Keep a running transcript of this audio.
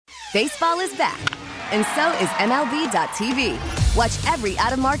Baseball is back, and so is MLB.tv. Watch every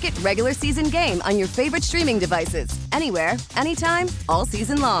out-of-market regular season game on your favorite streaming devices, anywhere, anytime, all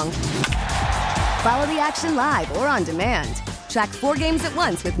season long. Follow the action live or on demand. Track 4 games at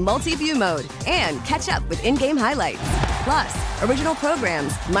once with multi-view mode and catch up with in-game highlights. Plus, original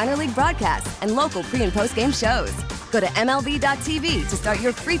programs, minor league broadcasts, and local pre- and post-game shows. Go to MLB.tv to start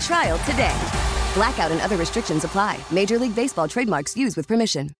your free trial today. Blackout and other restrictions apply. Major League Baseball trademarks used with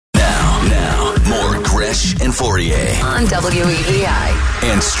permission. Now, more Gresh and Fauria On WEEI.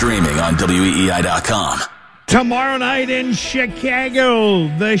 and streaming on WEEI.com. Tomorrow night in Chicago,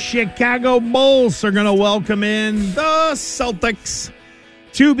 the Chicago Bulls are going to welcome in the Celtics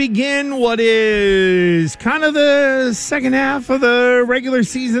to begin what is kind of the second half of the regular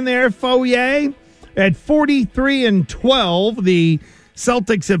season there, Fauria. At 43-12, the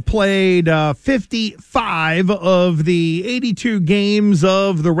Celtics have played 55 of the 82 games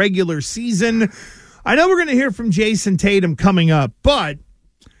of the regular season. I know we're going to hear from Jayson Tatum coming up, but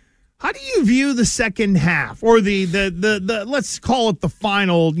how do you view the second half or the let's call it the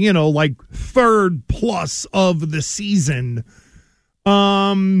final, like third plus of the season?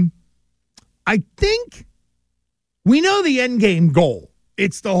 I think we know the end game goal.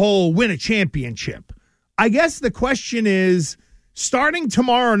 It's the whole win a championship. I guess the question is, starting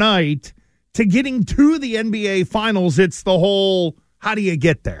tomorrow night to getting to the NBA Finals, it's the whole, how do you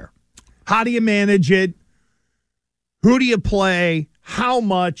get there? How do you manage it? Who do you play? How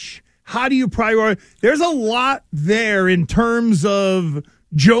much? How do you prioritize? There's a lot there in terms of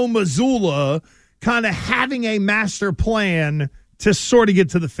Joe Mazzulla kind of having a master plan to sort of get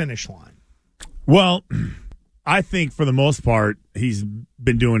to the finish line. Well, I think for the most part, he's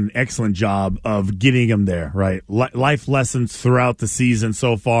been doing an excellent job of getting him there, right? Life lessons throughout the season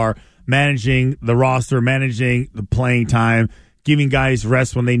so far, managing the roster, managing the playing time, giving guys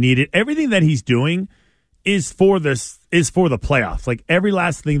rest when they need it. Everything that he's doing is for the playoffs. Like every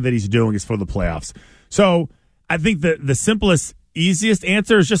last thing that he's doing is for the playoffs. So I think that the simplest, easiest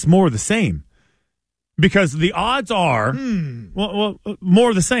answer is just more of the same. Because the odds are, well, more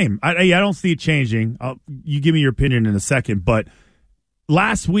of the same. I don't see it changing. You give me your opinion in a second. But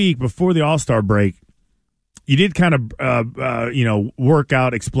last week, before the All-Star break, you did kind of, work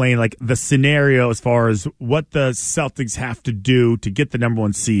out, explain like the scenario as far as what the Celtics have to do to get the number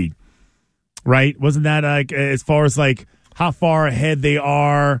 1 seed. Right? Wasn't that like as far as like how far ahead they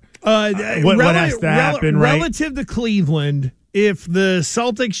are? What has to happen, right? Relative to Cleveland, if the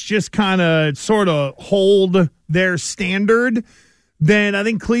Celtics just kind of sort of hold their standard, then I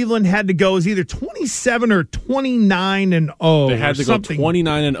think Cleveland had to go as either 27 or 29-0. They had to go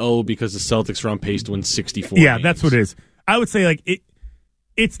 29-0 because the Celtics are on pace to win 64 Yeah, games. That's what it is. I would say like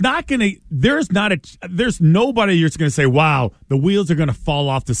it's not going to – there's nobody you're just going to say, wow, the wheels are going to fall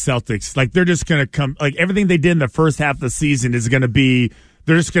off the Celtics. Like they're just going to come – like everything they did in the first half of the season is going to be –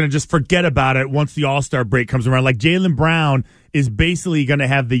 they're just going to just forget about it once the All-Star break comes around. Like Jaylen Brown is basically going to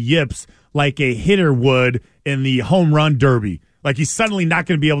have the yips like a hitter would in the home run derby. Like he's suddenly not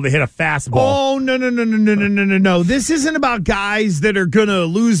going to be able to hit a fastball. Oh, no. This isn't about guys that are going to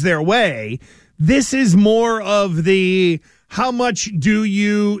lose their way. This is more of the how much do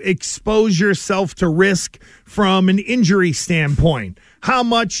you expose yourself to risk from an injury standpoint? How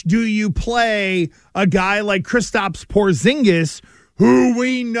much do you play a guy like Kristaps Porzingis, who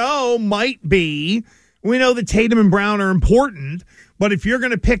we know might be? We know that Tatum and Brown are important, but if you're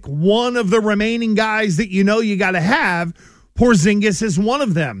going to pick one of the remaining guys that you know you got to have, Porzingis is one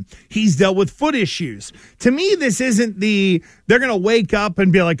of them. He's dealt with foot issues. To me, this isn't they're going to wake up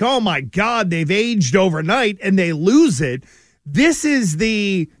and be like, oh my God, they've aged overnight and they lose it. This is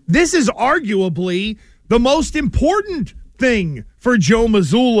arguably the most important thing for Joe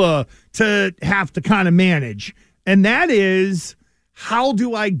Mazzulla to have to kind of manage. And that is, how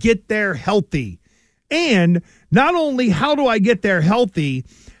do I get there healthy? And not only how do I get there healthy,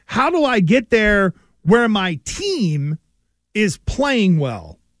 how do I get there where my team is playing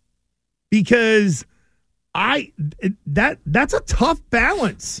well? Because that's a tough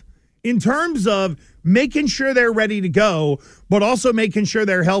balance in terms of making sure they're ready to go, but also making sure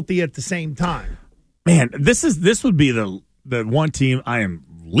they're healthy at the same time. Man, this would be the one team I am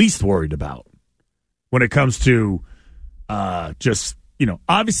least worried about when it comes to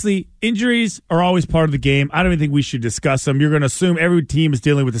obviously injuries are always part of the game. I don't even think we should discuss them. You're going to assume every team is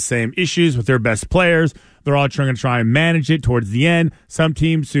dealing with the same issues with their best players. They're all trying to try and manage it towards the end. Some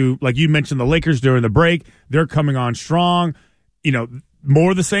teams who, like you mentioned, the Lakers during the break, they're coming on strong.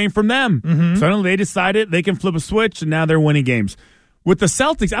 More of the same from them. Mm-hmm. Suddenly they decided they can flip a switch, and now they're winning games. With the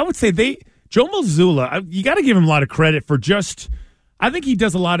Celtics, I would say Joe Mazzulla, you got to give him a lot of credit for just, I think he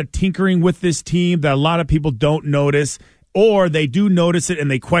does a lot of tinkering with this team that a lot of people don't notice, or they do notice it and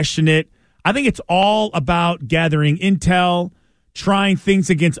they question it. I think it's all about gathering intel, trying things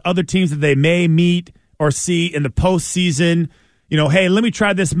against other teams that they may meet or see in the postseason. Hey, let me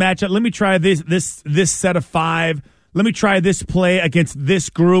try this matchup. Let me try this set of 5. Let me try this play against this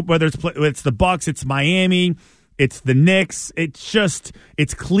group, whether it's the Bucks, it's Miami, it's the Knicks,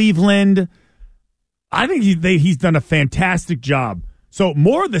 it's Cleveland. I think he's done a fantastic job. So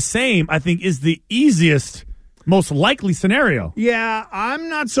more of the same, I think, is the easiest, most likely scenario. Yeah, I'm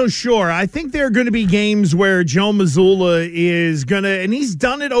not so sure. I think there are going to be games where Joe Mazzulla is going to, and he's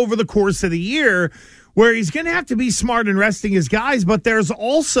done it over the course of the year, where he's going to have to be smart in resting his guys, but there's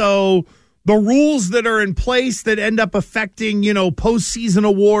also the rules that are in place that end up affecting, postseason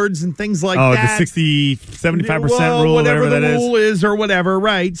awards and things like that. Oh, the 75% rule, whatever that the rule is, or whatever,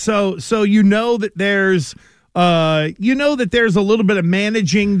 right? So that there's a little bit of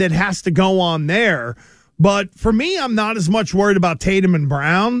managing that has to go on there. But for me, I'm not as much worried about Tatum and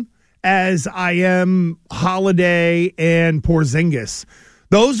Brown as I am Holiday and Porzingis.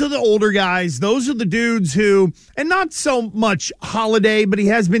 Those are the older guys. Those are the dudes who, and not so much Holiday, but he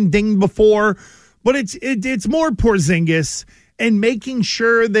has been dinged before. But it's more Porzingis and making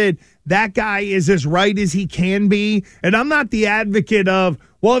sure that guy is as right as he can be. And I'm not the advocate of,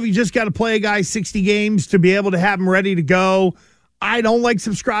 well, if you just got to play a guy 60 games to be able to have him ready to go. I don't like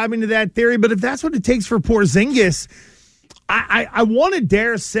subscribing to that theory. But if that's what it takes for Porzingis, I want to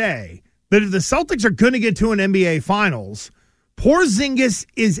dare say that if the Celtics are going to get to an NBA Finals, Porzingis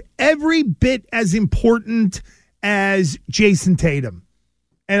is every bit as important as Jayson Tatum.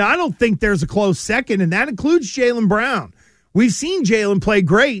 And I don't think there's a close second, and that includes Jaylen Brown. We've seen Jaylen play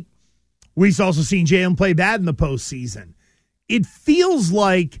great. We've also seen Jaylen play bad in the postseason. It feels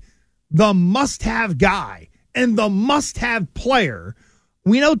like the must-have guy and the must-have player.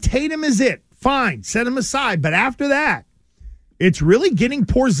 We know Tatum is it. Fine, set him aside. But after that, it's really getting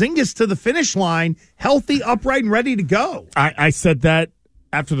Porzingis to the finish line, healthy, upright, and ready to go. I said that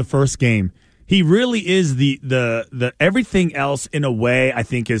after the first game. He really is the everything else in a way I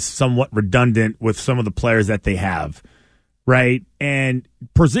think is somewhat redundant with some of the players that they have, right? And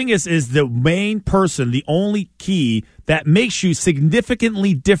Porzingis is the main person, the only key that makes you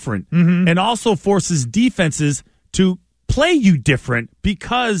significantly different and also forces defenses to play you different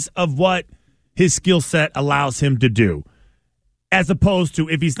because of what his skill set allows him to do. As opposed to,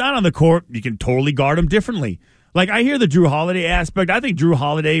 if he's not on the court, you can totally guard him differently. Like, I hear the Drew Holiday aspect. I think Drew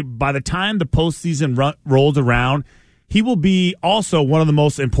Holiday, by the time the postseason rolls around, he will be also one of the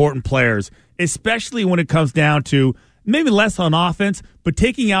most important players, especially when it comes down to maybe less on offense, but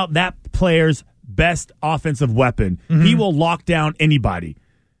taking out that player's best offensive weapon. He will lock down anybody.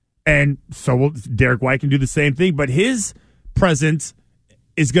 And so Derek White can do the same thing, but his presence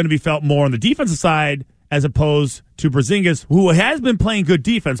is going to be felt more on the defensive side as opposed to Porzingis, who has been playing good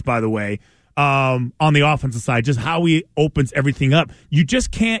defense, by the way, on the offensive side, just how he opens everything up. You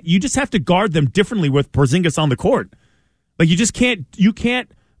just have to guard them differently with Porzingis on the court. Like, you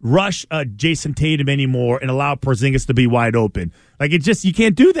can't rush Jayson Tatum anymore and allow Porzingis to be wide open. Like, you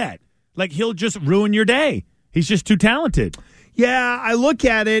can't do that. Like, he'll just ruin your day. He's just too talented. Yeah, I look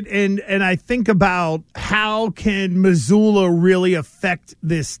at it and I think about how can Mazzulla really affect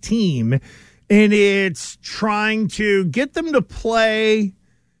this team. And it's trying to get them to play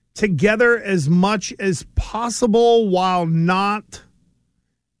together as much as possible while not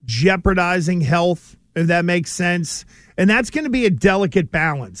jeopardizing health, if that makes sense. And that's going to be a delicate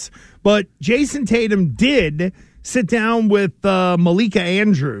balance. But Jayson Tatum did sit down with Malika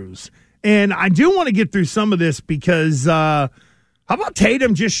Andrews. And I do want to get through some of this because how about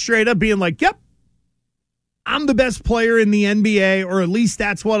Tatum just straight up being like, yep, I'm the best player in the NBA, or at least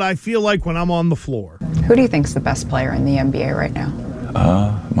that's what I feel like when I'm on the floor. Who do you think's the best player in the NBA right now?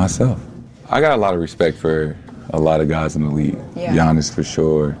 Myself. I got a lot of respect for a lot of guys in the league. Yeah. Giannis for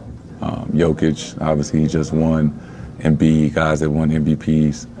sure. Jokic, obviously he just won. Embiid, guys that won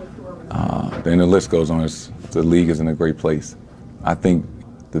MVPs. Then the list goes on. The league is in a great place. I think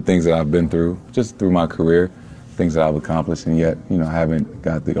the things that I've been through, just through my career, things that I've accomplished, and yet, I haven't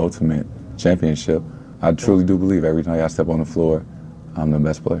got the ultimate championship. I truly do believe every time I step on the floor, I'm the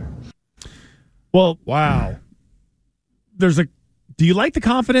best player. Well, wow. Do you like the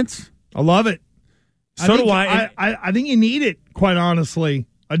confidence? I love it. So do I. I think you need it, quite honestly.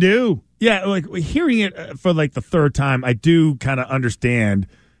 I do. Yeah, like hearing it for like the third time, I do kind of understand,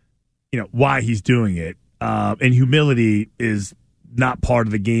 why he's doing it. And humility is not part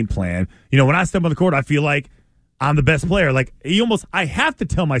of the game plan. When I step on the court, I feel like I'm the best player. Like I have to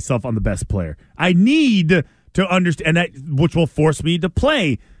tell myself I'm the best player. I need to understand, and that which will force me to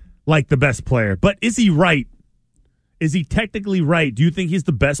play like the best player. But is he right? Is he technically right? Do you think he's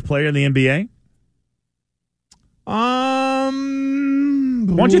the best player in the NBA? Why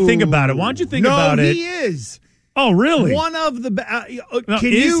don't you think about it? Why don't you think about it? No, he is. Oh, really? One of the best.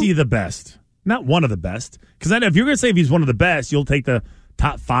 Is he the best? Not one of the best. Because I know if you're going to say if he's one of the best, you'll take the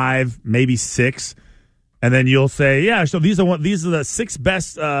top 5, maybe 6, and then you'll say, yeah, so these are the 6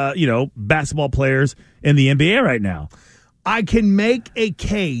 best, basketball players in the NBA right now. I can make a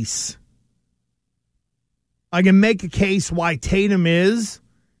case. Why Tatum is,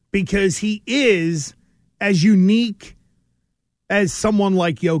 because he is as unique as someone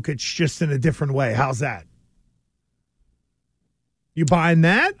like Jokic, just in a different way. How's that? You buying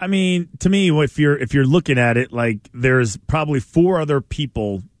that? I mean, to me, if you're looking at it, like there's probably 4 other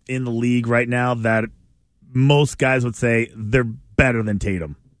people in the league right now that most guys would say they're better than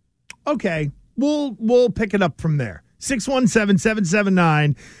Tatum. Okay, we'll pick it up from there.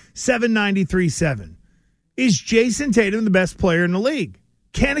 617-779-7937. Is Jayson Tatum the best player in the league?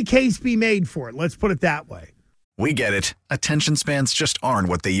 Can a case be made for it? Let's put it that way. We get it. Attention spans just aren't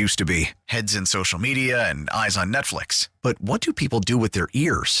what they used to be. Heads in social media and eyes on Netflix. But what do people do with their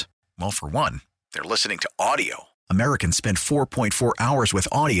ears? Well, for one, they're listening to audio. Americans spend 4.4 hours with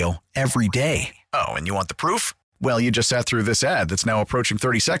audio every day. Oh, and you want the proof? Well, you just sat through this ad that's now approaching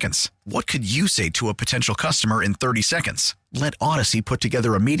 30 seconds. What could you say to a potential customer in 30 seconds? Let Odyssey put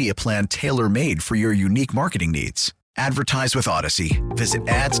together a media plan tailor-made for your unique marketing needs. Advertise with Odyssey. Visit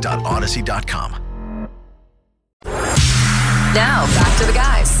ads.odyssey.com. Now, back to the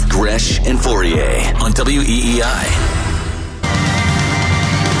guys. Gresh and Fauria on WEEI.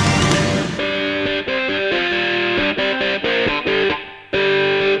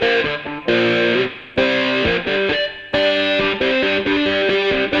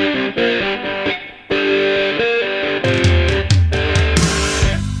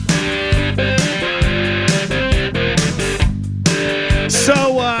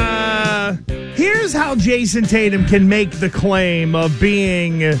 Jayson Tatum can make the claim of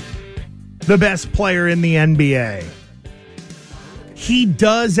being the best player in the NBA. He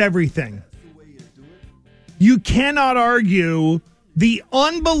does everything. You cannot argue the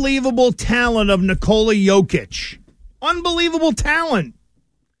unbelievable talent of Nikola Jokic. Unbelievable talent.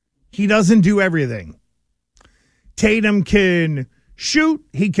 He doesn't do everything. Tatum can shoot,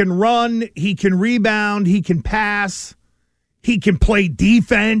 he can run, he can rebound, he can pass, he can play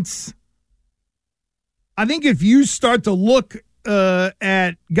defense. I think if you start to look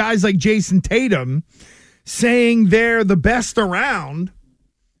at guys like Jayson Tatum saying they're the best around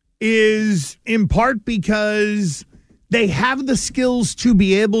is in part because they have the skills to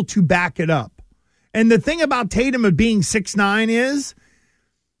be able to back it up. And the thing about Tatum of being 6'9" is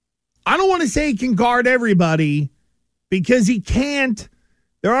I don't want to say he can guard everybody because he can't.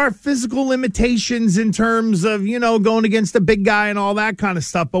 There are physical limitations in terms of, going against a big guy and all that kind of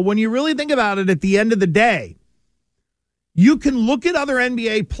stuff. But when you really think about it, at the end of the day, you can look at other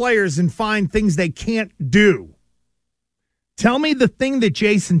NBA players and find things they can't do. Tell me the thing that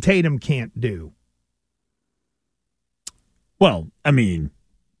Jayson Tatum can't do. Well, I mean,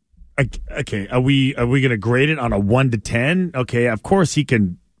 okay, are we going to grade it on a 1 to 10? Okay, of course he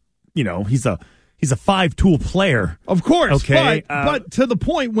can, he's a 5-tool player. Of course, okay, but to the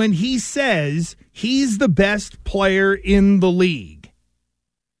point when he says he's the best player in the league.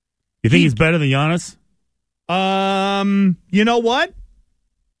 You think he's better than Giannis? You know what?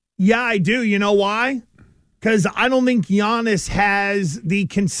 Yeah, I do. You know why? Because I don't think Giannis has the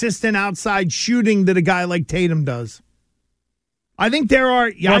consistent outside shooting that a guy like Tatum does. I think there are.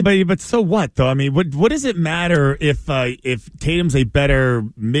 Yeah, but so what though? I mean, what does it matter if Tatum's a better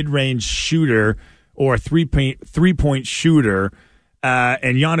mid-range shooter or a three-point shooter,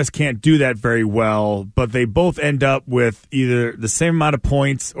 and Giannis can't do that very well, but they both end up with either the same amount of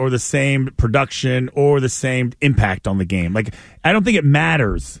points or the same production or the same impact on the game? Like, I don't think it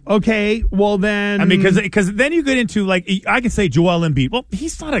matters. Okay, well then, I mean, because then you get into like I could say Joel Embiid. Well,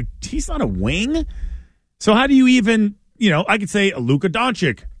 he's not a wing, so how do you even? I could say Luka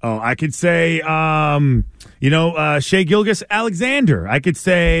Doncic. Oh, I could say, Shai Gilgeous-Alexander. I could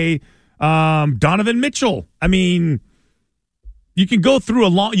say Donovan Mitchell. I mean, you can go through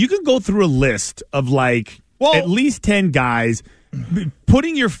a list of at least 10 guys,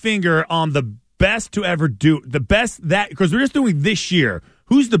 putting your finger on the best to ever do the best because we're just doing this year.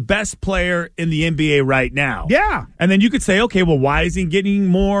 Who's the best player in the NBA right now? Yeah, and then you could say, okay, well, why is he getting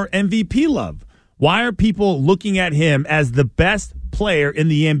more MVP love? Why are people looking at him as the best player in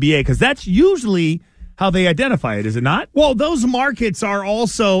the NBA? Because that's usually how they identify it, is it not? Well, those markets are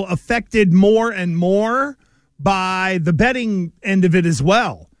also affected more and more by the betting end of it as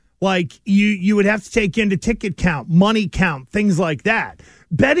well. Like you would have to take into ticket count, money count, things like that.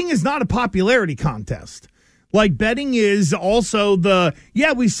 Betting is not a popularity contest. Like betting is also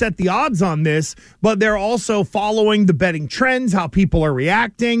we set the odds on this, but they're also following the betting trends, how people are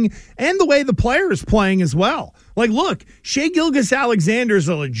reacting, and the way the player is playing as well. Like, look, Shai Gilgeous-Alexander is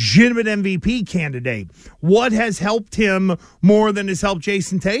a legitimate MVP candidate. What has helped him more than has helped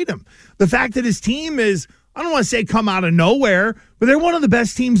Jayson Tatum? The fact that his team is, I don't want to say come out of nowhere, but they're one of the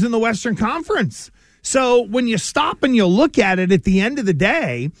best teams in the Western Conference. So when you stop and you look at it at the end of the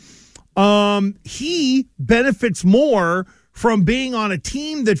day, he benefits more from being on a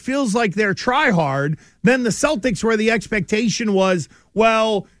team that feels like they're try-hard than the Celtics, where the expectation was,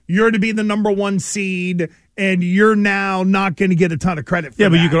 well, you're to be the number one seed, and you're now not going to get a ton of credit for that. Yeah,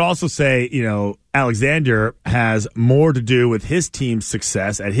 but you could also say, Alexander has more to do with his team's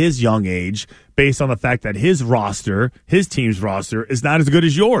success at his young age based on the fact that his team's roster, is not as good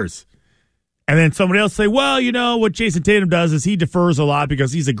as yours. And then somebody else say, well, what Jayson Tatum does is he defers a lot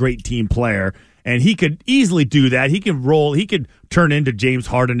because he's a great team player, and he could easily do that. He could turn into James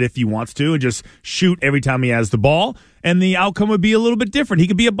Harden if he wants to and just shoot every time he has the ball, and the outcome would be a little bit different. He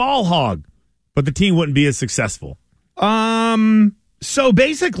could be a ball hog, but the team wouldn't be as successful. So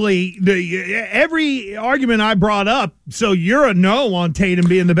basically, every argument I brought up, so you're a no on Tatum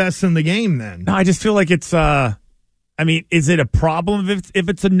being the best in the game then? No, I just feel like it's is it a problem if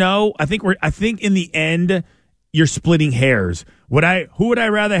it's a no? I think in the end you're splitting hairs. Who would I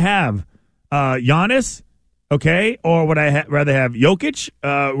rather have? Giannis, okay, or would I rather have Jokic?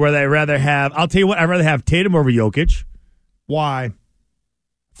 Would I rather have? I'll tell you what, I'd rather have Tatum over Jokic. Why?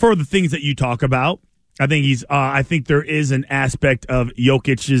 For the things that you talk about, I think I think there is an aspect of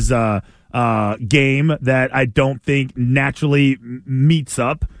Jokic's game that I don't think naturally meets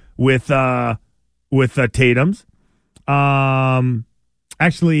up with Tatum's. Luka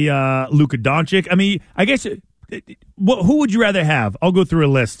Doncic. I mean, I guess who would you rather have? I'll go through a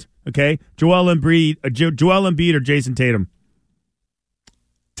list. Okay, Joel Embiid or Jayson Tatum.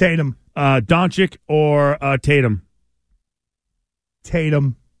 Tatum. Doncic or Tatum.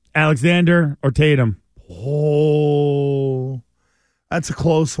 Tatum. Alexander or Tatum. Oh, that's a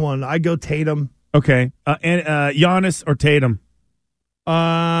close one. I go Tatum. Okay, and Giannis or Tatum.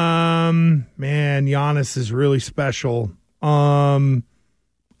 Man, Giannis is really special. I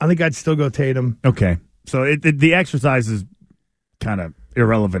think I'd still go Tatum. Okay, so the exercise is kind of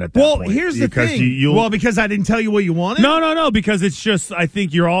irrelevant at that point. Well, here's the thing. Because I didn't tell you what you wanted? No, because it's just, I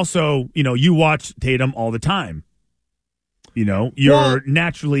think you're also, you watch Tatum all the time. You're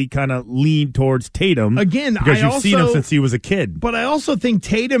naturally kind of lean towards Tatum. Again, because you've seen him since he was a kid. But I also think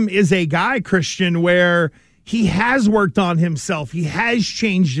Tatum is a guy, Christian, where he has worked on himself. He has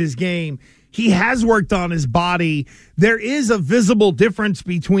changed his game. He has worked on his body. There is a visible difference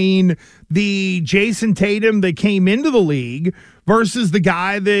between the Jayson Tatum that came into the league versus the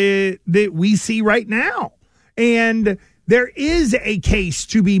guy that we see right now. And there is a case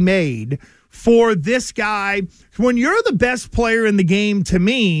to be made for this guy. When you're the best player in the game, to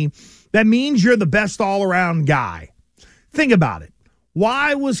me, that means you're the best all-around guy. Think about it.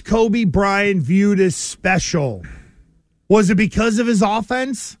 Why was Kobe Bryant viewed as special? Was it because of his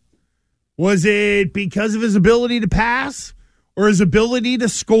offense? Was it because of his ability to pass or his ability to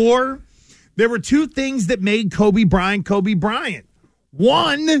score? There were two things that made Kobe Bryant Kobe Bryant.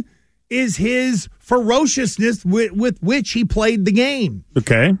 One is his ferociousness with which he played the game.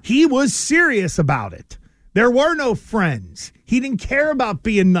 Okay. He was serious about it. There were no friends. He didn't care about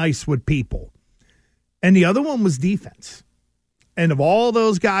being nice with people. And the other one was defense. And of all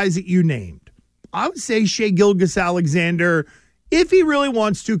those guys that you named, I would say Shai Gilgeous-Alexander, if he really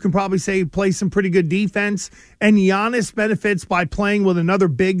wants to, can probably say play some pretty good defense. And Giannis benefits by playing with another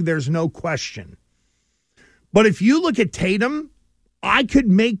big, there's no question. But if you look at Tatum, I could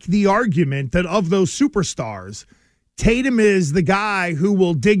make the argument that of those superstars, Tatum is the guy who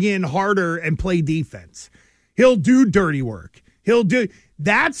will dig in harder and play defense. He'll do dirty work.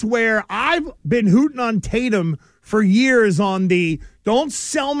 That's where I've been hooting on Tatum for years on the don't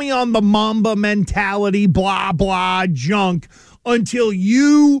sell me on the Mamba mentality, blah, blah, junk, until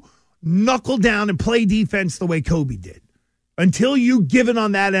you knuckle down and play defense the way Kobe did. Until you give it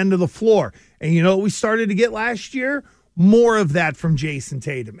on that end of the floor. And you know what we started to get last year? More of that from Jayson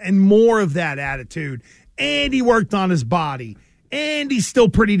Tatum and more of that attitude. And he worked on his body. And he's still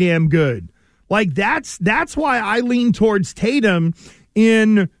pretty damn good. Like, that's why I lean towards Tatum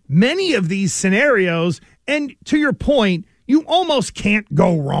in many of these scenarios. And to your point, you almost can't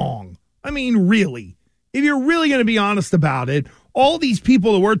go wrong. I mean, really. If you're really going to be honest about it, all these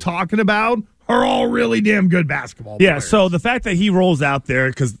people that we're talking about are all really damn good basketball players. Yeah, so the fact that he rolls out there,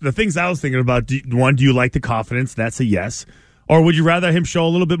 because the things I was thinking about, do you like the confidence? That's a yes. Or would you rather him show a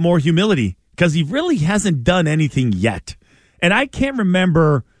little bit more humility? Because he really hasn't done anything yet. And I can't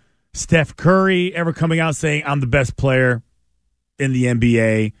remember Steph Curry ever coming out saying, I'm the best player in the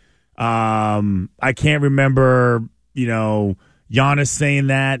NBA. I can't remember, Giannis saying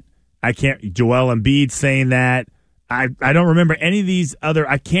that. Joel Embiid saying that. I don't remember any of these other.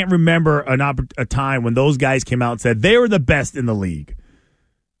 I can't remember a time when those guys came out and said they were the best in the league.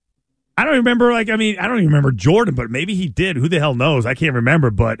 I don't remember. I don't even remember Jordan, but maybe he did. Who the hell knows? I can't remember.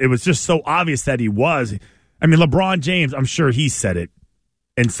 But it was just so obvious that he was. I mean, LeBron James. I'm sure he said it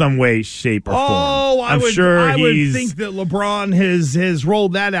in some way, shape, or form. Oh, I would think that LeBron has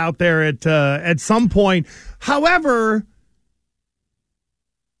rolled that out there at some point. However,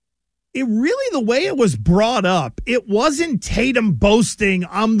 it really, the way it was brought up, it wasn't Tatum boasting,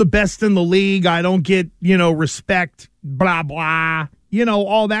 I'm the best in the league, I don't get, respect, blah, blah,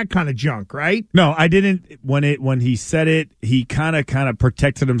 all that kind of junk, right? No, I didn't. When he said it, he kind of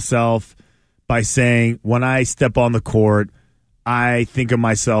protected himself by saying, when I step on the court, I think of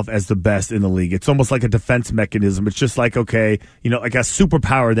myself as the best in the league. It's almost like a defense mechanism. It's just like, okay, like a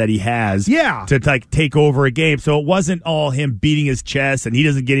superpower that he has to take over a game. So it wasn't all him beating his chest and he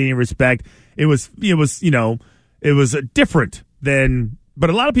doesn't get any respect. It was different than,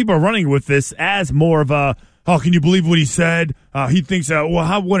 but a lot of people are running with this as more of a, oh, can you believe what he said? He thinks,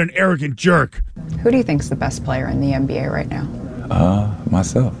 what an arrogant jerk. Who do you think's the best player in the NBA right now?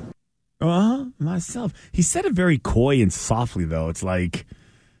 Myself. Myself. He said it very coy and softly, though. It's like,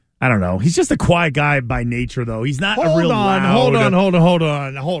 I don't know. He's just a quiet guy by nature, though. He's not a real loud.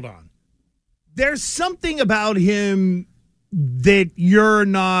 Hold on. There's something about him that you're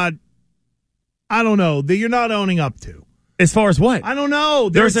not, I don't know, that you're not owning up to. As far as what? I don't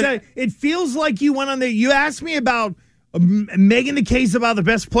know. It feels like you went on there. You asked me about making the case about the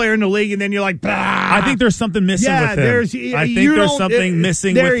best player in the league, and then you're like, bah. I think there's something missing with him. I think there's something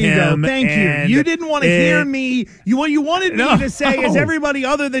missing with him. There you go. Thank you. You didn't want to hear me. What you wanted me to say is everybody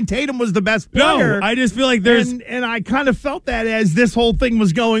other than Tatum was the best player. No, I just feel like there's... And I kind of felt that as this whole thing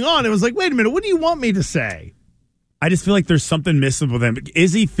was going on. It was like, wait a minute, what do you want me to say? I just feel like there's something missing with him.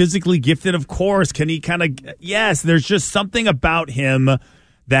 Is he physically gifted? Of course. Can he kind of... Yes, there's just something about him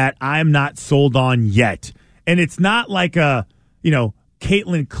that I'm not sold on yet. And it's not like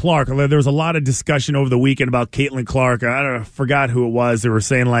Caitlin Clark. There was a lot of discussion over the weekend about Caitlin Clark. I forgot who it was. They were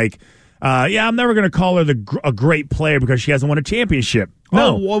saying I'm never going to call her a great player because she hasn't won a championship.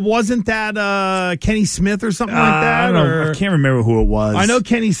 No. Oh, wasn't that Kenny Smith or something like that? I don't know. I can't remember who it was. I know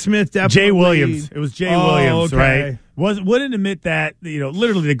Kenny Smith definitely. Jay Williams. It was Jay Williams, okay. Right? Wouldn't admit that,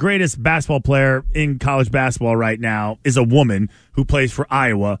 literally the greatest basketball player in college basketball right now is a woman who plays for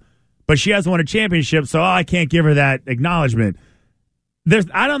Iowa. But she hasn't won a championship, so I can't give her that acknowledgement.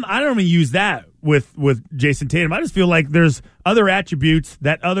 I don't even use that with Jayson Tatum. I just feel like there's other attributes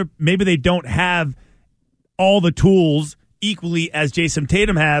that maybe they don't have all the tools equally as Jayson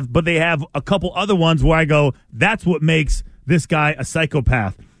Tatum have, but they have a couple other ones where I go, that's what makes this guy a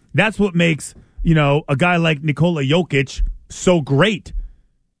psychopath. That's what makes a guy like Nikola Jokic so great.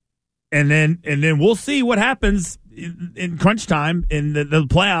 And then we'll see what happens in crunch time in the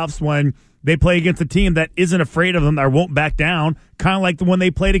playoffs when they play against a team that isn't afraid of them or won't back down, kind of like the one they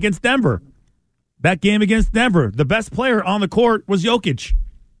played against Denver. That game against Denver, the best player on the court was Jokic.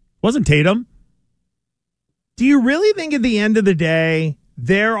 Wasn't Tatum. Do you really think at the end of the day,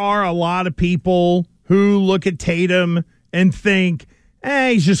 there are a lot of people who look at Tatum and think,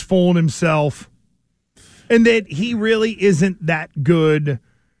 he's just fooling himself, and that he really isn't that good?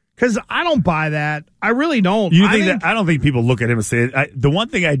 Because I don't buy that. I really don't. I don't think people look at him and say it. The one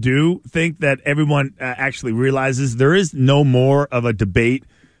thing I do think that everyone actually realizes, there is no more of a debate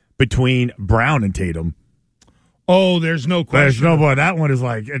between Brown and Tatum. Oh, there's no question. There's no, boy, that one is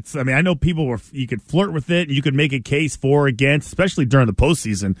like, I know people you could flirt with it and you could make a case for or against, especially during the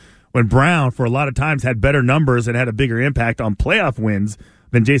postseason when Brown, for a lot of times, had better numbers and had a bigger impact on playoff wins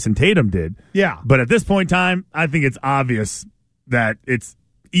than Jayson Tatum did. Yeah. But at this point in time, I think it's obvious that it's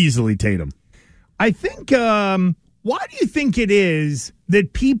easily Tatum. I think, why do you think it is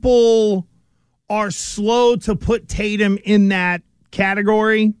that people are slow to put Tatum in that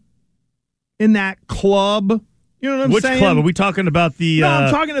category, in that club? You know what I'm saying? Which club? Are we talking about the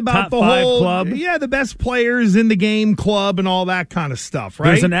I'm talking about top the five whole club? Yeah, the best players in the game club and all that kind of stuff,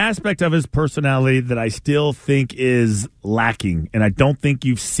 right? There's an aspect of his personality that I still think is lacking, and I don't think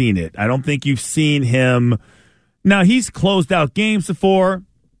you've seen it. I don't think you've seen him. Now, he's closed out games before.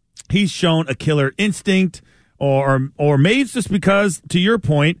 He's shown a killer instinct, or maybe it's just because, to your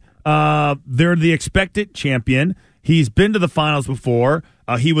point, They're the expected champion. He's been to the finals before.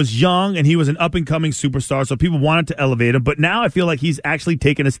 He was young, and he was an up-and-coming superstar, so people wanted to elevate him. But now I feel like he's actually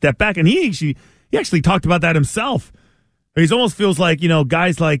taken a step back, and he actually talked about that himself. He almost feels like,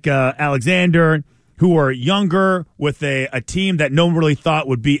 guys like Alexander, who are younger with a team that no one really thought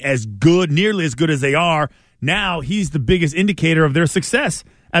would be as good, nearly as good as they are. Now he's the biggest indicator of their success,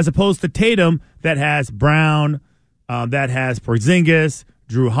 as opposed to Tatum that has Brown, that has Porzingis,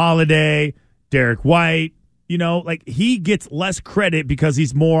 Drew Holiday, Derek White. He gets less credit because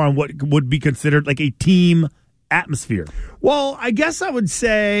he's more on what would be considered like a team atmosphere. Well, I guess I would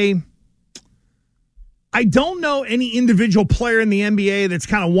say I don't know any individual player in the NBA that's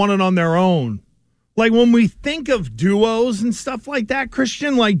kind of won it on their own. Like when we think of duos and stuff like that,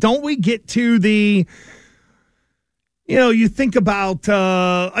 Christian, don't we get to the, you think about,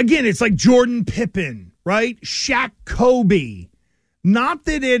 again, it's like Jordan Pippen, right? Shaq Kobe. Not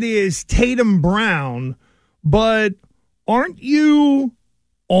that it is Tatum Brown, but aren't you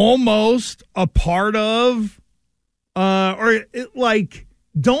almost a part of,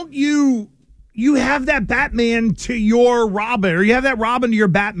 don't you have that Batman to your Robin, or you have that Robin to your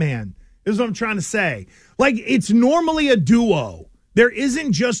Batman, is what I'm trying to say. It's normally a duo. There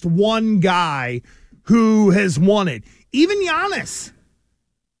isn't just one guy who has won it. Even Giannis,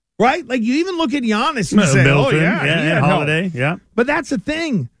 right? You even look at Giannis and say, Middleton, oh, yeah, Holiday, yeah. But that's the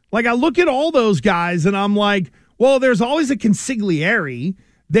thing. I look at all those guys and I'm like, well, there's always a consigliere.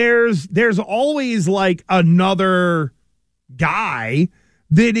 There's always another guy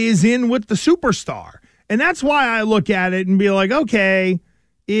that is in with the superstar. And that's why I look at it and be like, okay,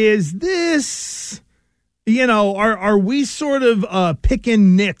 is this, are we sort of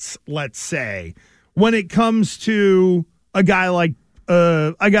picking nits, let's say, when it comes to a guy like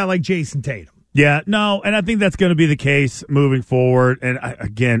Jayson Tatum? Yeah, no, and I think that's going to be the case moving forward. And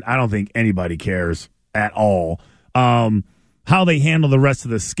I don't think anybody cares at all how they handle the rest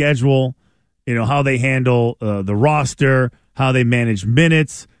of the schedule, how they handle the roster, how they manage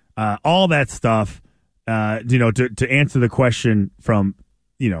minutes, all that stuff. To answer the question from,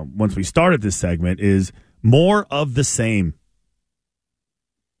 once we started this segment, is more of the same.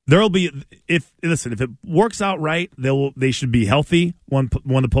 There'll be if it works out right, they should be healthy when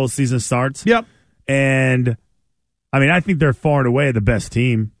the postseason starts. Yep. And I think they're far and away the best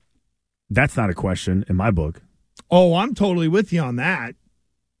team. That's not a question in my book. Oh, I'm totally with you on that.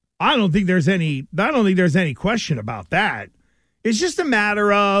 I don't think there's any question about that. It's just a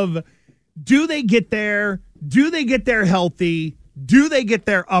matter of, do they get there? Do they get there healthy? Do they get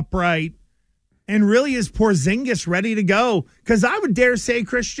there upright? And really, is Porzingis ready to go? Because I would dare say,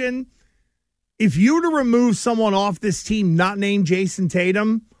 Christian, if you were to remove someone off this team not named Jayson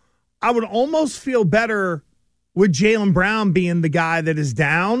Tatum, I would almost feel better with Jaylen Brown being the guy that is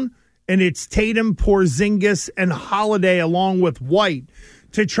down, and it's Tatum, Porzingis, and Holiday along with White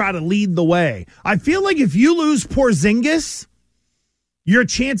to try to lead the way. I feel like if you lose Porzingis, your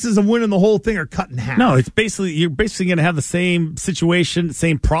chances of winning the whole thing are cut in half. No, you're basically going to have the same situation,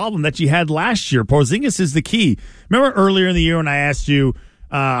 same problem that you had last year. Porzingis is the key. Remember earlier in the year when I asked you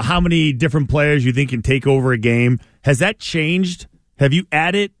how many different players you think can take over a game? Has that changed? Have you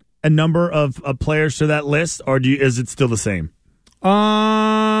added a number of players to that list, or is it still the same?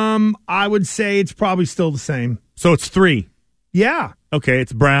 I would say it's probably still the same. So it's 3. Yeah. Okay,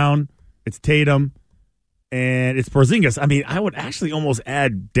 it's Brown, it's Tatum, and it's Porzingis. I would actually almost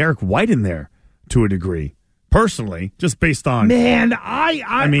add Derek White in there to a degree, personally, just based on. Man,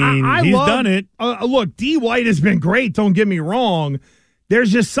 he's done it. Look, D. White has been great. Don't get me wrong.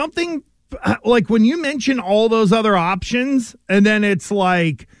 There's just something when you mention all those other options, and then it's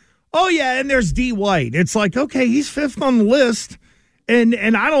like, oh yeah, and there's D. White. It's like, okay, he's 5th on the list, and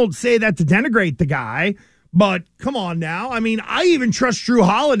I don't say that to denigrate the guy, but come on now. I even trust Drew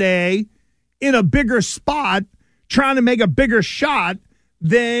Holiday in a bigger spot, trying to make a bigger shot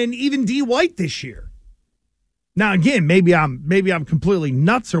than even D. White this year. Now, again, maybe I'm completely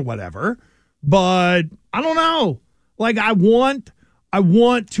nuts or whatever, but I don't know. I want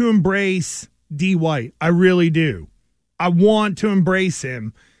to embrace D. White. I really do. I want to embrace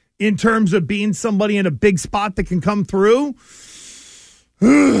him in terms of being somebody in a big spot that can come through.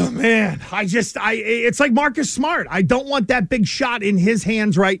 Man, it's like Marcus Smart. I don't want that big shot in his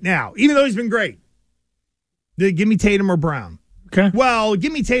hands right now, even though he's been great. Give me Tatum or Brown. Okay. Well,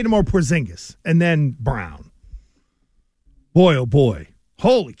 give me Tatum or Porzingis, and then Brown. Boy, oh boy.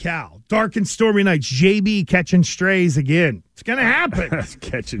 Holy cow. Dark and stormy nights. JB catching strays again. It's going to happen.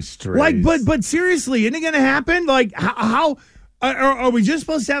 Catching strays. But seriously, isn't it going to happen? How Are we just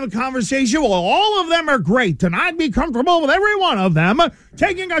supposed to have a conversation? Well, all of them are great, and I'd be comfortable with every one of them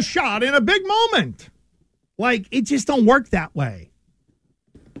taking a shot in a big moment. Like, it just don't work that way.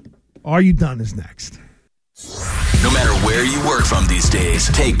 Are You Done is next. No matter where you work from these days,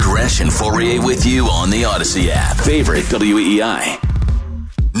 take Gresh and Fauria with you on the Odyssey app. Favorite WEI.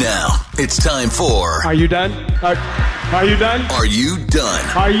 Now, it's time for... Are you done? Are you done? Are You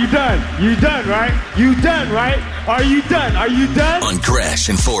Done? Are you done? You done, right? You done, right? Are you done? Are you done? On Gresh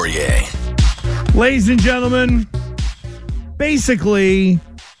and Fauria. Ladies and gentlemen, basically,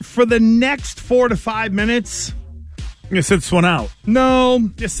 for the next 4 to 5 minutes... You sit this one out. No.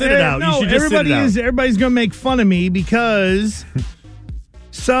 Just sit it out. No, you should just sit it out. Everybody's going to make fun of me because...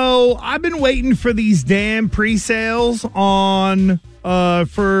 So, I've been waiting for these damn pre-sales on...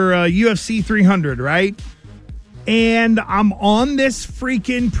 for UFC 300, right? And I'm on this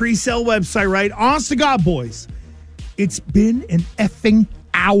freaking pre-sale website, right? Honest to God, boys, it's been an effing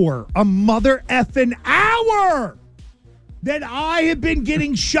hour, a mother effing hour that I have been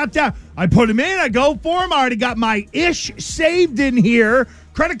getting shut down. I put them in, I go for them. I already got my ish saved in here.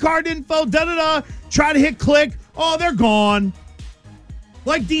 Credit card info, da-da-da. Try to hit click. Oh, they're gone.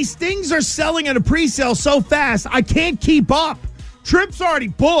 Like, these things are selling at a pre-sale so fast, I can't keep up. Trip's already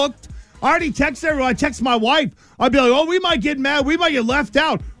booked. I already texted everyone. I text my wife. I'd be like, oh, we might get mad. We might get left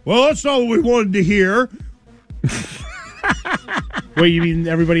out. Well, that's not what we wanted to hear. Wait, you mean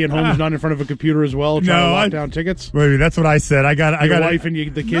everybody at home is not in front of a computer as well trying to lock down tickets? Maybe that's what I said. I got Your wife and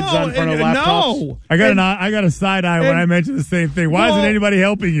the kids on front of laptops? No. I got a side eye when I mentioned the same thing. Why isn't anybody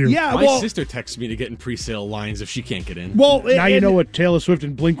helping you? Yeah, My sister texts me to get in pre-sale lines if she can't get in. Well, now you know what Taylor Swift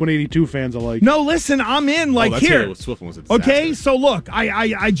and Blink-182 fans are like. No, listen, I'm in here. Taylor Swift was a disaster. Okay, so look,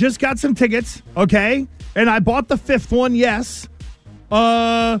 I just got some tickets, okay? And I bought the 5th one, yes.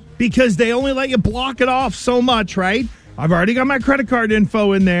 Because they only let you block it off so much, right? I've already got my credit card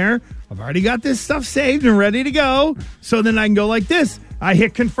info in there. I've already got this stuff saved and ready to go. So then I can go like this. I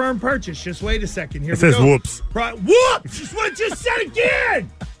hit confirm purchase. Just wait a second. Here it says go. Whoops. Right. Whoops! Just what I just said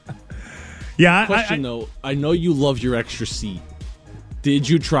again. Yeah. Question, though. I know you love your extra seat. Did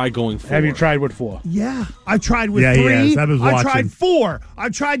you try going 4? Have you tried with 4? Yeah. I tried with 3. Yes, I tried 4. I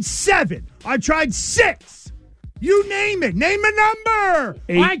tried 7. I tried 6. You name it. Name a number.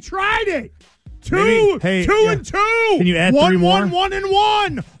 8. I tried it. 2 and 2. Can you add 1, 3 more? 1 and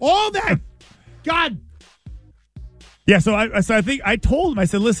 1. All that. God. Yeah, so I think I told him, I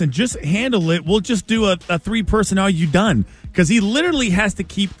said, listen, just handle it. We'll just do a 3-person Are You Done? Because he literally has to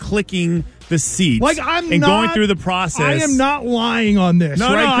keep clicking the seats and going through the process. I am not lying on this.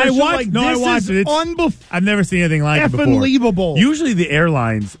 No, right? I watched it. I've never seen anything like it before. Unbelievable. Usually the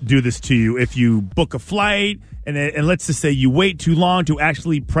airlines do this to you if you book a flight and let's just say you wait too long to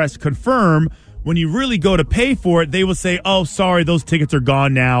actually press confirm. When you really go to pay for it, they will say, oh, sorry, those tickets are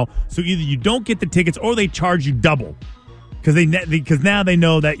gone now. So either you don't get the tickets or they charge you double because now they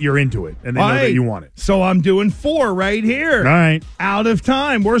know that you're into it and they know that you want it. So I'm doing 4 right here. All right. Out of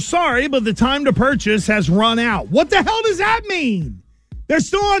time. We're sorry, but the time to purchase has run out. What the hell does that mean? They're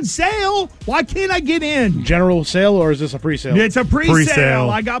still on sale. Why can't I get in? General sale, or is this a pre-sale? It's a pre-sale. Pre-sale.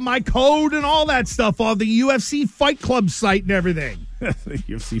 I got my code and all that stuff off the UFC Fight Club site and everything. The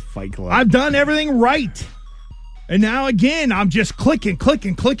UFC Fight Club. I've done everything right. And now, again, I'm just clicking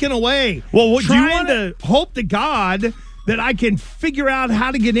away. Well, what, trying to hope to God that I can figure out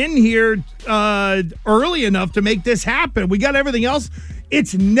how to get in here early enough to make this happen. We got everything else.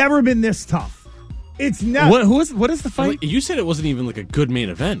 It's never been this tough. It's never. What is the fight? You said it wasn't even like a good main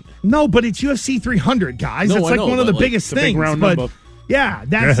event. No, but it's UFC 300, guys. No, it's like one of the biggest things. Big round but number. yeah,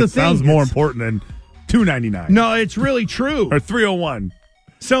 that's the thing. Sounds more important than $2.99. No, it's really true. Or $3.01.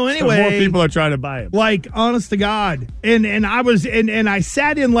 So anyway, more people are trying to buy it. Like, honest to God, and I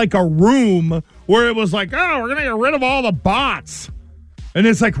sat in like a room where it was like, oh, we're gonna get rid of all the bots, and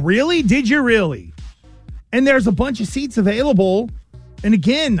it's like, really? Did you really? And there's a bunch of seats available, and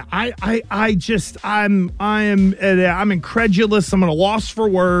again, I'm incredulous. I'm at a loss for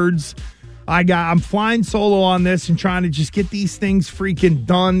words. I'm flying solo on this and trying to just get these things freaking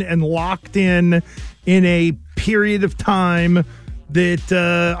done and locked in a period of time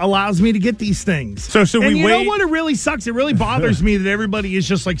that allows me to get these things. So should we wait? You know what? It really sucks. It really bothers me that everybody is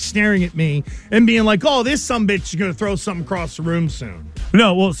just like staring at me and being like, oh, this sumbitch is going to throw something across the room soon.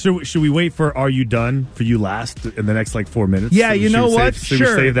 No, well, should we wait for Are You Done for you last in the next 4 minutes? Yeah, you know what? Should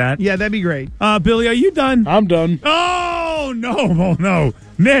sure. we save that? Yeah, that'd be great. Billy, are you done? I'm done. Oh, no.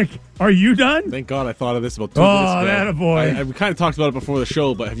 Nick, are you done? Thank God I thought of this about 2 minutes ago. Oh, attaboy. We kind of talked about it before the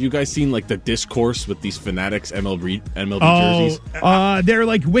show, but have you guys seen the discourse with these Fanatics MLB jerseys? They're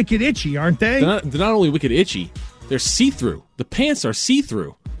like wicked itchy, aren't they? They're not only wicked itchy, They're see-through. The pants are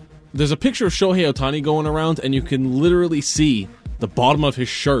see-through. There's a picture of Shohei Ohtani going around, and you can literally see the bottom of his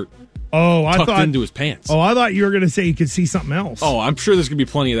shirt tucked into his pants. Oh, I thought you were going to say you could see something else. Oh, I'm sure there's going to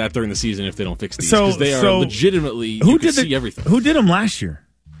be plenty of that during the season if they don't fix these. Because they are legitimately, you can see everything. Who did them last year?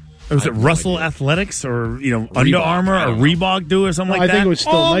 Was it Russell Athletics or Under Armour or Reebok do or something like that? I think it was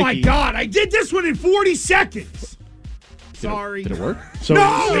still Nike. My God, I did this one in 40 seconds. Sorry. Did it work? So,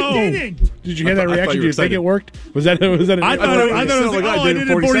 no, it didn't. Did you hear that reaction? Do you think it worked? Was that? I thought it was like, I did it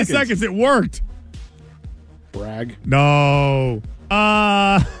in 40 seconds. It worked. Brag. No.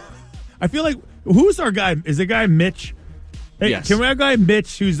 I feel like, who's our guy? Is the guy Mitch? Hey, yes. Can we have guy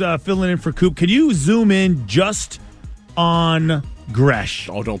Mitch who's filling in for Coop? Can you zoom in just on Gresh?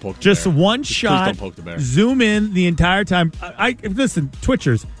 Oh, don't poke the Just bear. one Just shot. Please don't poke the bear. Zoom in the entire time. Listen,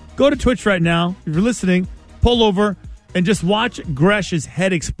 Twitchers, go to Twitch right now. If you're listening, pull over and just watch Gresh's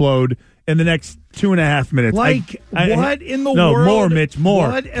head explode in the next 2.5 minutes. What in the world? No, more, Mitch, more.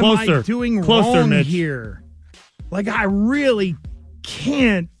 What Closer. am I doing Closer, wrong Mitch. here? I really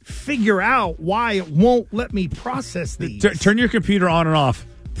can't figure out why it won't let me process these. Turn your computer on and off.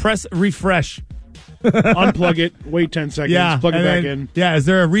 Press refresh. Unplug it. Wait 10 seconds. Plug it back in. Yeah, is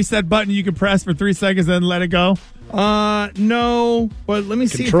there a reset button you can press for 3 seconds and then let it go? No, but let me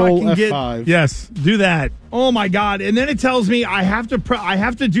see Control if I can F5. get. Yes, do that. Oh my God! And then it tells me I have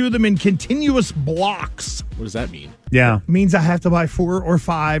to do them in continuous blocks. What does that mean? Yeah, Means I have to buy 4 or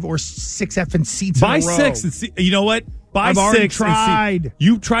 5 or 6 effing seats. buy in a row. 6. And see, you know what? Buy I've 6. already and see- tried.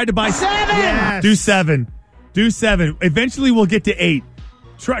 You tried to buy 7. Yes. Do 7. Do 7. Eventually, we'll get to 8.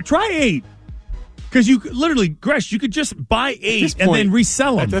 Try 8. Because you could, literally, Gresh, you could just buy 8 and then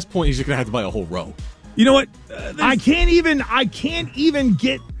resell them. At this point, he's just going to have to buy a whole row. You know what? I can't even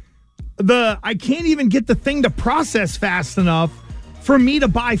get the thing to process fast enough for me to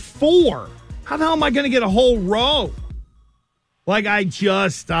buy 4. How the hell am I going to get a whole row? There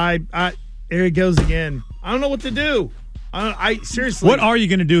it goes again. I don't know what to do. I seriously. What are you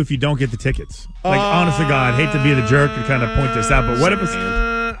going to do if you don't get the tickets? Honest to God, hate to be the jerk and kind of point this out, but what if it's...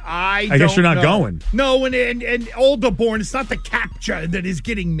 I guess you're not know. going. No, and Olderborn, it's not the capture that is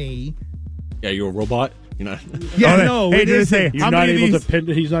getting me. Yeah, you're a robot. You're not. Yeah, Okay. no, Hey, it did it isn't. say- He's How not many of able these- to pin.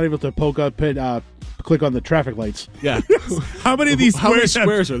 He's not able to click on the traffic lights. Yeah. How many of these How many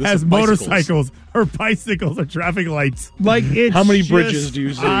squares squares are this has of bicycles? motorcycles or bicycles or traffic lights? It's How many just- bridges do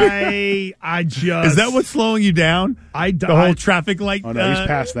you see? I just Is that what's slowing you down? The whole traffic light? Oh no, he's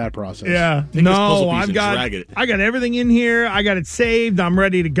past that process. Yeah. Take this puzzle piece and drag it. I got everything in here. I got it saved. I'm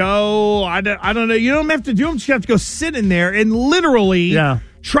ready to go. I don't know. You don't have to do them. You just have to go sit in there and literally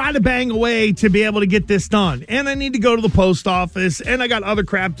try to bang away to be able to get this done. And I need to go to the post office, and I got other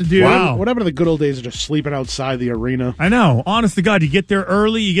crap to do. Wow. What happened to the good old days of just sleeping outside the arena? I know. Honest to God, you get there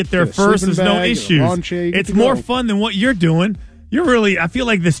early, you get there Get a first, sleeping there's no bag, a issues. lawn chair, you It's get to more go. fun than what you're doing. I feel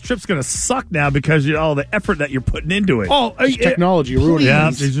like this trip's going to suck now because of all the effort that you're putting into it. Oh, Technology ruining Yeah,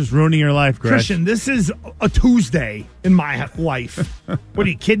 things. it's just ruining your life, Gresh. Christian, this is a Tuesday in my life. What, are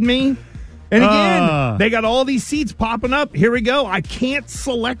you kidding me? And again, they got all these seats popping up. Here we go. I can't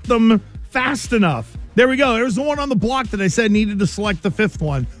select them fast enough. There we go. There's the one on the block that I said needed to select the 5th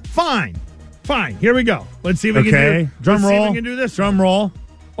one. Fine. Here we go. Let's see if we can do Drum roll. See if we can do this. Drum roll.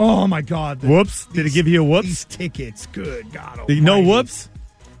 Oh, my God. Whoops. Did it give you a whoops? These tickets. Good God. No almighty. whoops?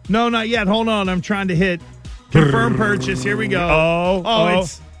 No, not yet. Hold on. I'm trying to hit confirm purchase. Here we go.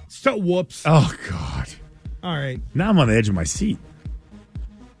 It's so whoops. Oh, God. All right. Now I'm on the edge of my seat.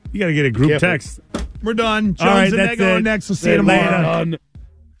 You got to get a group Careful. text. We're done. Jones All right, and that's Nego it. next. We'll see you tomorrow. Done.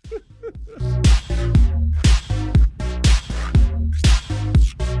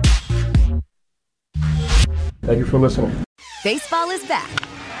 Thank you for listening. Baseball is back,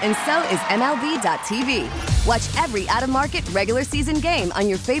 and so is MLB.tv. Watch every out-of-market regular season game on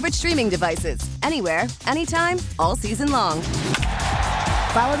your favorite streaming devices, anywhere, anytime, all season long.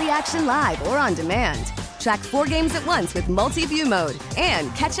 Follow the action live or on demand. Track 4 games at once with multi-view mode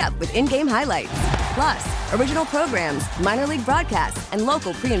and catch up with in-game highlights. Plus, original programs, minor league broadcasts, and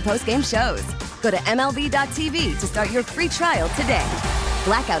local pre- and post-game shows. Go to MLB.tv to start your free trial today.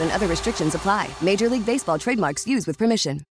 Blackout and other restrictions apply. Major League Baseball trademarks used with permission.